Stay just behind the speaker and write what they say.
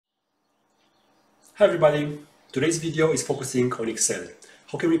Hi everybody! Today's video is focusing on Excel.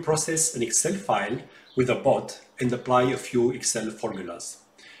 How can we process an Excel file with a bot and apply a few Excel formulas?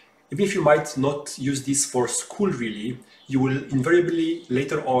 Even if you might not use this for school really, you will invariably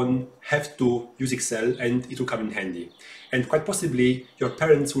later on have to use Excel and it will come in handy. And quite possibly your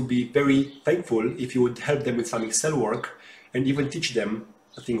parents would be very thankful if you would help them with some Excel work and even teach them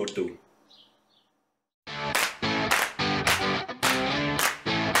a thing or two.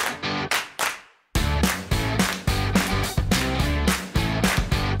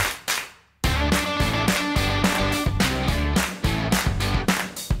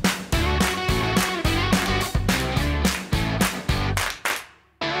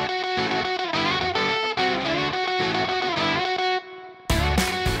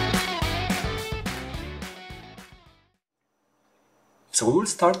 So we will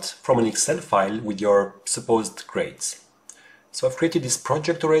start from an Excel file with your supposed grades. So I've created this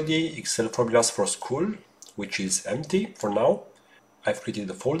project already, Excel formulas for school, which is empty for now. I've created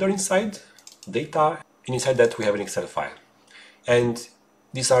a folder inside, data, and inside that we have an Excel file. And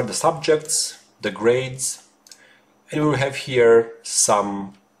these are the subjects, the grades, and we will have here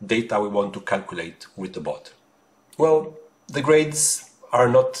some data we want to calculate with the bot. Well, the grades are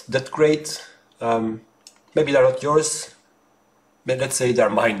not that great. Maybe they're not yours. But let's say they're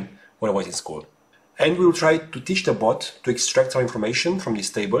mine when I was in school. And we will try to teach the bot to extract some information from this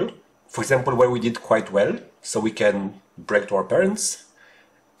table. For example, where we did quite well, so we can brag to our parents.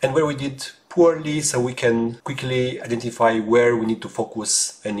 And where we did poorly, so we can quickly identify where we need to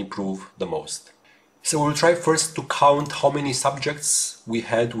focus and improve the most. So we will try first to count how many subjects we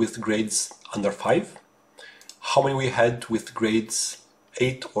had with grades under 5, how many we had with grades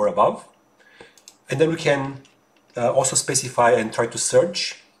 8 or above. And then we can also specify and try to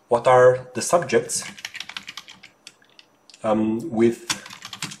search what are the subjects with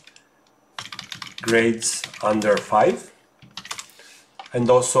grades under 5 and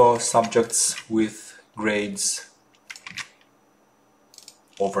also subjects with grades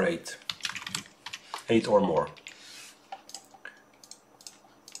over 8 or more.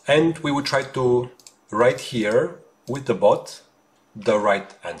 And we would try to write here with the bot the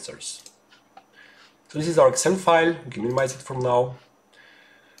right answers. So this is our Excel file, we can minimize it from now,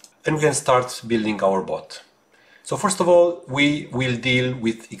 and we can start building our bot. So first of all, we will deal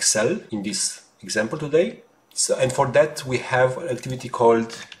with Excel in this example today. And for that we have an activity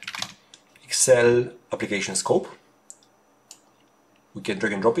called Excel application scope. We can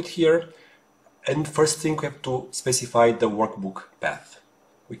drag and drop it here. And first thing we have to specify the workbook path.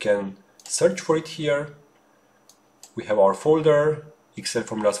 We can search for it here. We have our folder, Excel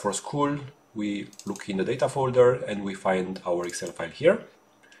formulas for school. We look in the data folder and we find our Excel file here.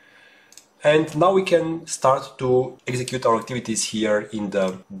 And now we can start to execute our activities here in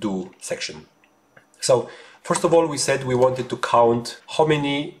the do section. So first of all, we said we wanted to count how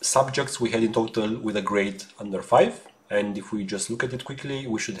many subjects we had in total with a grade under 5. And if we just look at it quickly,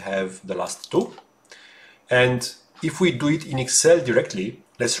 we should have the last two. And if we do it in Excel directly,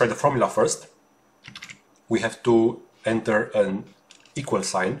 let's try the formula first. We have to enter an equal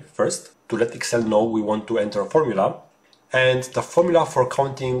sign first to let Excel know we want to enter a formula. And the formula for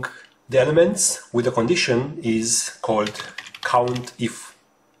counting the elements with a condition is called CountIF.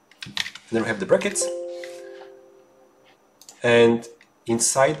 And then we have the brackets. And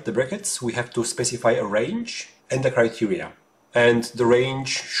inside the brackets, we have to specify a range and the criteria. And the range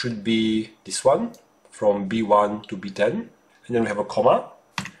should be this one, from B1 to B10. And then we have a comma.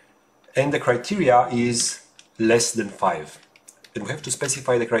 And the criteria is less than 5. And we have to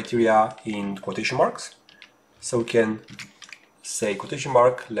specify the criteria in quotation marks. So we can say quotation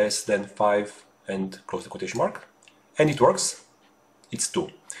mark less than 5 and close the quotation mark. And it works. It's 2.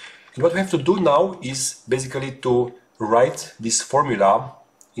 And what we have to do now is basically to write this formula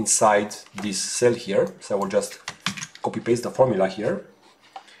inside this cell here. So I will just copy paste the formula here.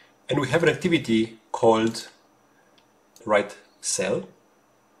 And we have an activity called write cell.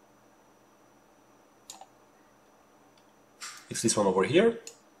 It's this one over here.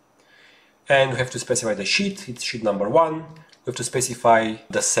 And we have to specify the sheet, it's sheet number 1. We have to specify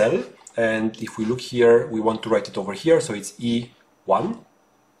the cell, and if we look here, we want to write it over here, so it's E1.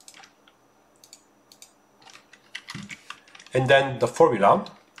 And then the formula,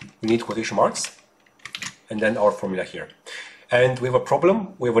 we need quotation marks, and then our formula here. And we have a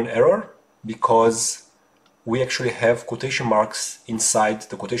problem, we have an error, because we actually have quotation marks inside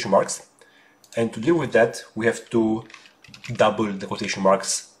the quotation marks. And to deal with that, we have to double the quotation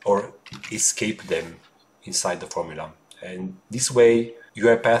marks or escape them inside the formula. And this way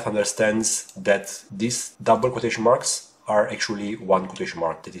UiPath understands that these double quotation marks are actually one quotation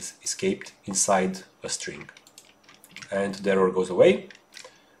mark that is escaped inside a string. And the error goes away.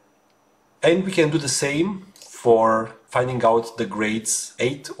 And we can do the same for finding out the grades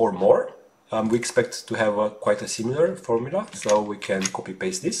 8 or more. We expect to have quite a similar formula, so we can copy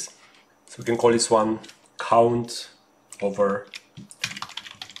paste this. So we can call this one count over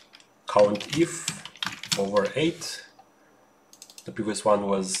CountIF over 8. The previous one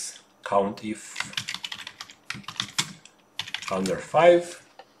was CountIF under 5.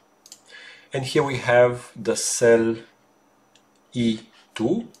 And here we have the cell E2.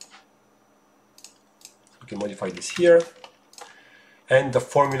 We can modify this here. And the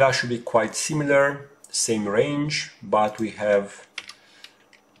formula should be quite similar, same range, but we have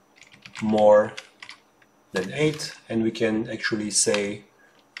more than 8, and we can actually say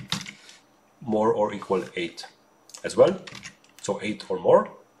more or equal 8 as well. So 8 or more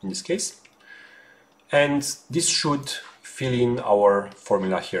in this case. And this should fill in our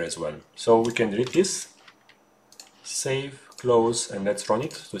formula here as well. So we can delete this, save, close, and let's run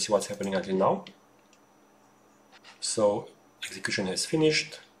it to see what's happening until now. So execution has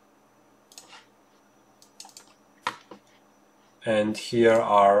finished. And here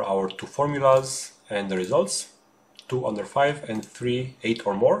are our two formulas and the results. 2 under 5 and 3, 8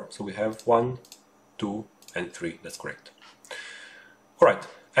 or more. So we have 1, 2, and 3. That's correct. Alright,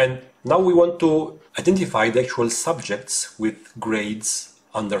 and now we want to identify the actual subjects with grades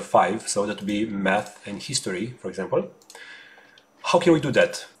under 5. So that would be math and history, for example. How can we do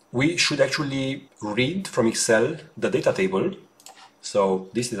that? We should actually read from Excel the data table. So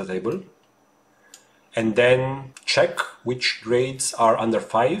this data table. And then check which grades are under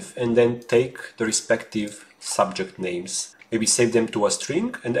 5 and then take the respective subject names. Maybe save them to a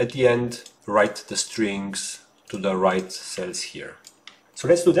string and at the end write the strings to the right cells here. So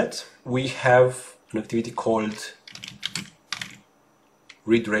let's do that. We have an activity called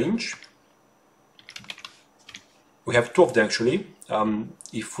read range. We have two of them actually.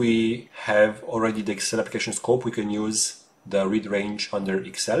 If we have already the Excel application scope, we can use the read range under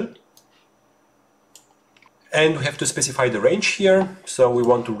Excel. And we have to specify the range here. So we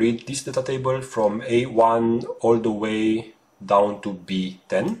want to read this data table from A1 all the way down to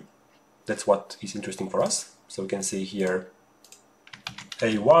B10. That's what is interesting for us. So we can say here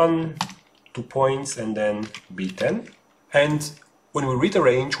A1, 2 points, and then B10. And when we read a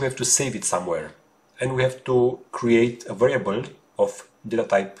range, we have to save it somewhere. And we have to create a variable of data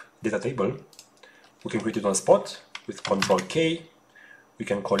type data table. We can create it on the spot with Control K. We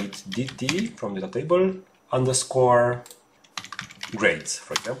can call it dt from data table underscore grades,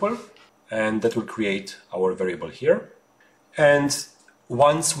 for example, and that will create our variable here. And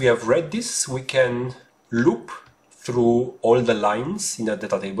once we have read this, we can loop through all the lines in the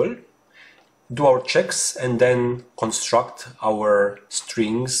data table, do our checks, and then construct our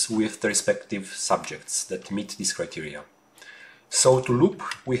strings with the respective subjects that meet this criteria. So to loop,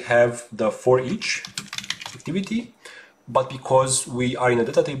 we have the for each activity. But because we are in a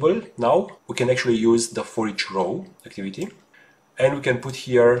data table now, we can actually use the for each row activity. And we can put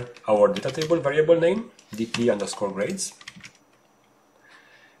here our data table variable name, dt underscore grades.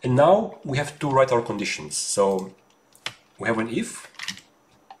 And now we have to write our conditions. So we have an if.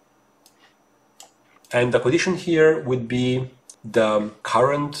 And the condition here would be the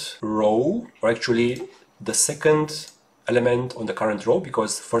current row, or actually the second element on the current row,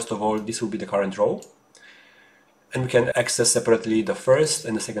 because first of all, this will be the current row. And we can access separately the first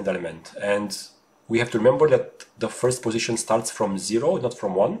and the second element. And we have to remember that the first position starts from 0, not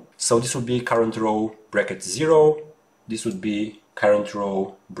from 1. So this would be current row bracket 0. This would be current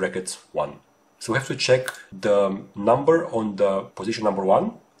row bracket 1. So we have to check the number on the position number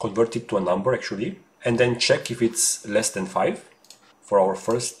 1, convert it to a number actually, and then check if it's less than 5 for our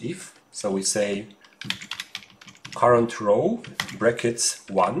first if. So we say current row brackets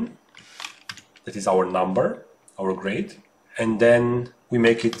 1, that is our number, our grade, and then we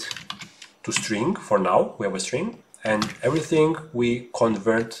make it to string. For now we have a string, and everything we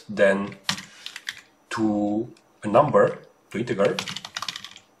convert then to a number, to integer,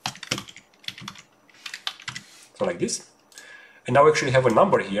 so like this. And now we actually have a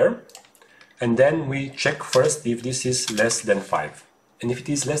number here, and then we check first if this is less than 5. And if it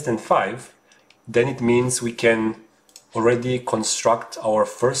is less than 5, then it means we can already construct our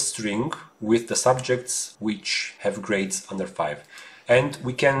first string with the subjects which have grades under 5. And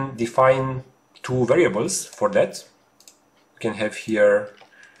we can define two variables for that. We can have here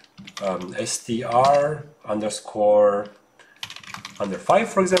str underscore under 5,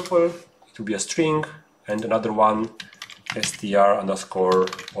 for example. It will be a string, and another one str underscore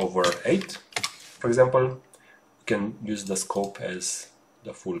over 8, for example. We can use the scope as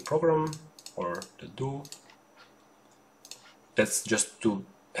the full program or the do. That's just to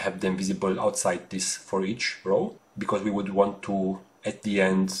have them visible outside this for each row, because we would want to at the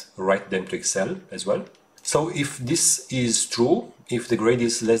end write them to Excel as well. So if this is true, if the grade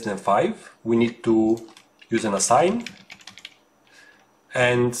is less than 5, we need to use an assign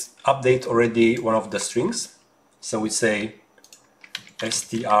and update already one of the strings. So we say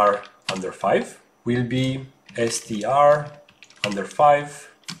str under 5 will be str under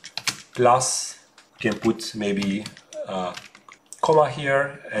 5 plus, you can put maybe a comma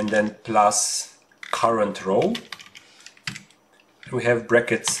here and then plus current row. We have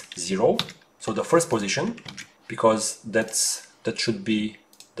brackets 0, so the first position, because that should be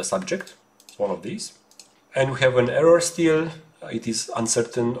the subject, one of these. And we have an error still, it is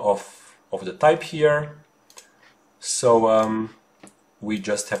uncertain of the type here, so we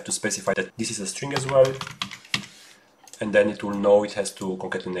just have to specify that this is a string as well, and then it will know it has to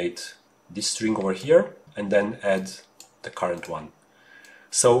concatenate this string over here and then add the current one.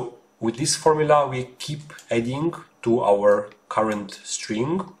 So with this formula we keep adding to our current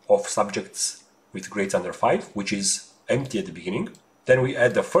string of subjects with grades under 5, which is empty at the beginning. Then we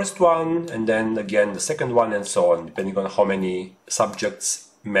add the first one and then again the second one and so on, depending on how many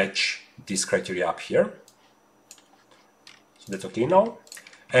subjects match this criteria up here. So that's okay now.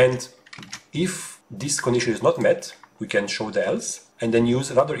 And if this condition is not met, we can show the else and then use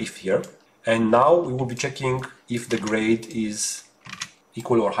another if here. And now we will be checking if the grade is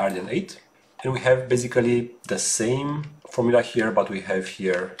equal or higher than 8. And we have basically the same formula here, but we have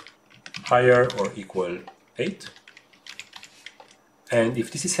here higher or equal 8. And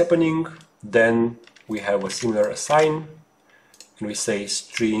if this is happening, then we have a similar assign and we say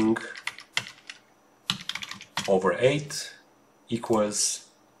string over 8 equals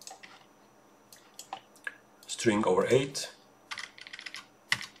string over 8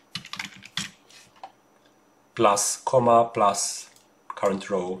 plus comma plus current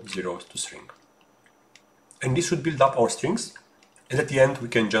row 0 to string. And this should build up our strings, and at the end we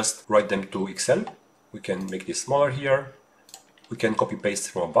can just write them to Excel. We can make this smaller here. We can copy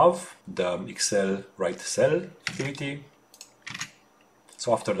paste from above the Excel write cell activity.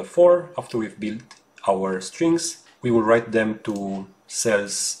 So after the for, after we've built our strings, we will write them to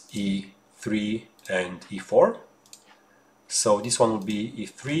cells E3 and E4. So this one will be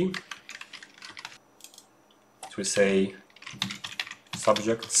E3. So we say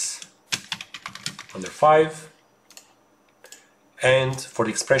subjects under 5, and for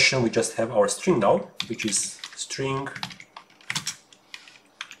the expression we just have our string now, which is string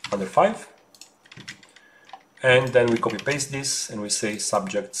under 5, and then we copy paste this and we say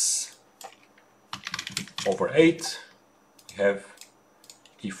subjects over 8. We have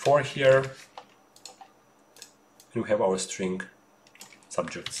E4 here, and we have our string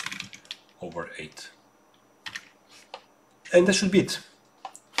subjects over 8. And that should be it.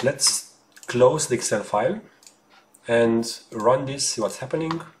 Let's close the Excel file and run this, see what's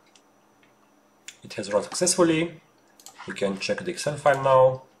happening. It has run successfully. We can check the Excel file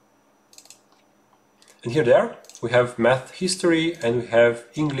now. And here there we have math, history, and we have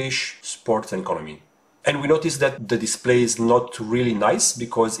English, sports and economy. And we notice that the display is not really nice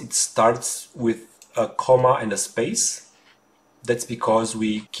because it starts with a comma and a space. That's because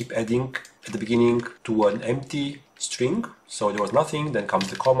we keep adding at the beginning to an empty string. So there was nothing, then comes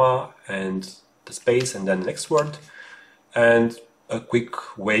the comma and the space and then the next word. And a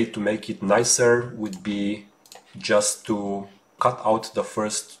quick way to make it nicer would be just to cut out the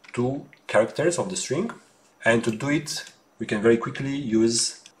first 2 characters of the string. And to do it, we can very quickly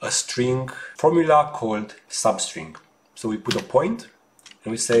use a string formula called substring. So we put a point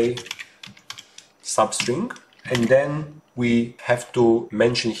and we say substring, and then we have to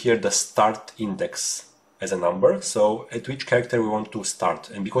mention here the start index as a number, so at which character we want to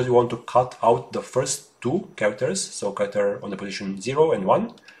start. And because we want to cut out the first 2 characters, so character on the position 0 and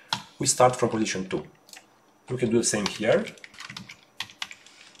 1, we start from position 2. We can do the same here.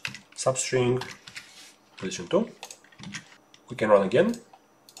 Substring position 2. We can run again.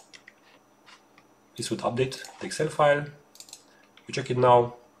 This would update the Excel file. We check it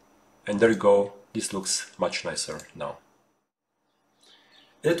now, and there you go. This looks much nicer now.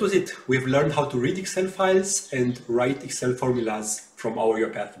 That was it. We've learned how to read Excel files and write Excel formulas from our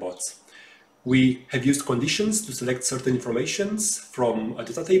UiPath bots. We have used conditions to select certain informations from a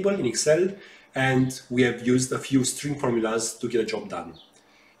data table in Excel, and we have used a few string formulas to get a job done.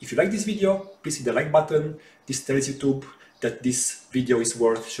 If you like this video, please hit the like button. This tells YouTube that this video is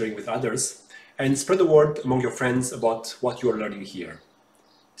worth sharing with others, and spread the word among your friends about what you are learning here.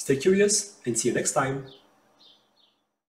 Stay curious and see you next time.